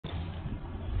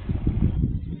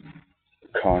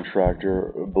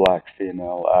contractor, black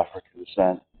female, African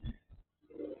descent,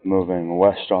 moving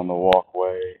west on the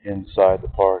walkway inside the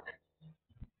park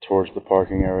towards the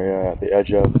parking area at the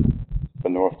edge of the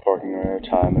north parking area.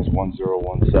 Time is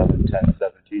 1017,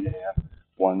 10:17 a.m.,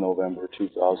 1 November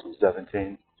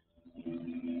 2017.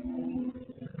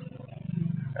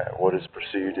 At what is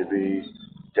perceived to be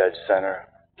dead center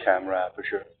camera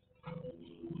aperture.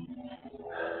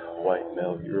 White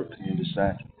male European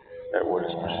descent. At what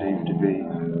is perceived to be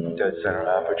dead center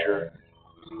aperture.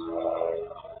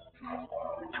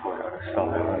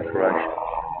 Spelling incorrect.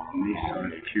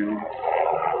 Nissan Cube.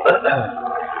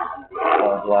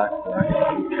 Black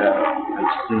cab.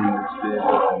 I've seen this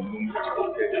vehicle in numerous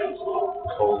locations,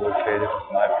 co-located with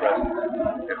my presence.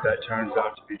 If that turns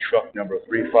out to be truck number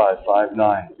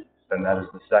 3559, then that is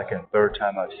the third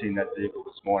time I've seen that vehicle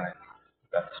this morning.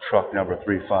 That's truck number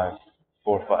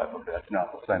 3545. Okay, that's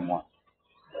not the same one.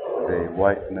 The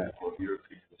white male of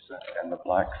European descent and the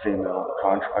black female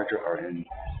contractor are in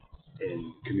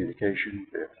communication.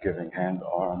 They're giving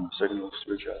hand-arm signals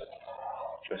to each other.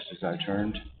 Just as I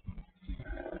turned,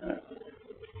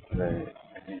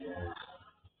 he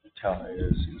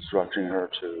is instructing her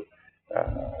to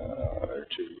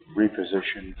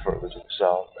reposition further to the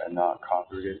south and not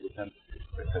congregate with him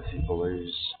because he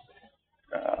believes,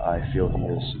 I feel he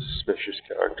is a suspicious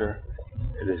character.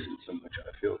 It isn't so much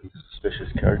I feel he's a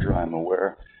suspicious character. I'm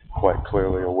aware, quite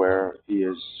clearly aware, he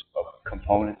is a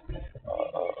component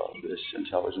of this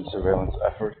intelligence surveillance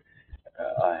effort.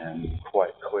 I am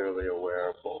quite clearly aware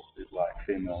of both the black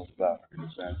females of African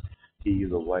descent, he,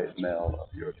 the white male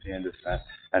of European descent,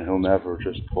 and whomever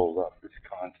just pulled up this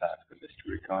contact, the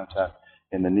mystery contact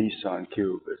in the Nissan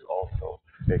Cube is also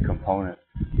a component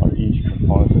of each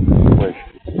component of the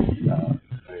equation.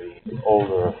 The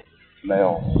older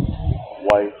male,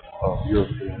 white of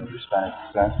European or Hispanic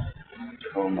descent, to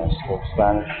whom I spoke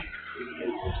Spanish, he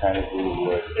pretended he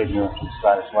was ignorant of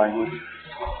Spanish language.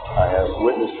 I have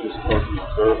witnessed this person,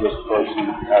 observed this person, in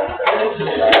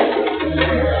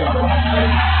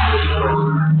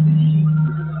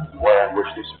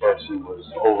which this person was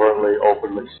overtly,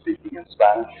 openly speaking in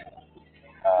Spanish.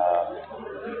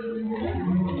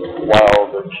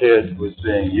 While the kid was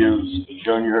being used, the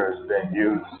junior is being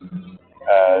used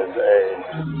as a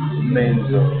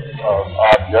means of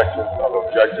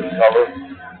objective cover,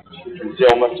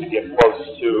 concealment to get close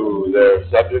to their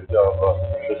subject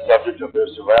of their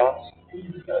surveillance.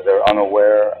 They're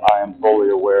unaware. I am fully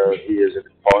aware he is a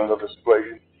component of this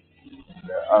equation.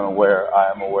 They're unaware. I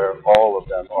am aware all of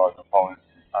them are components.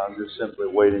 I'm just simply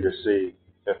waiting to see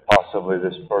if possibly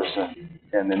this person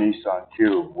in the Nissan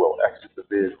Cube will exit the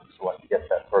vehicle so I can get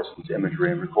that person's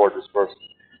imagery and record this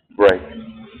person's break.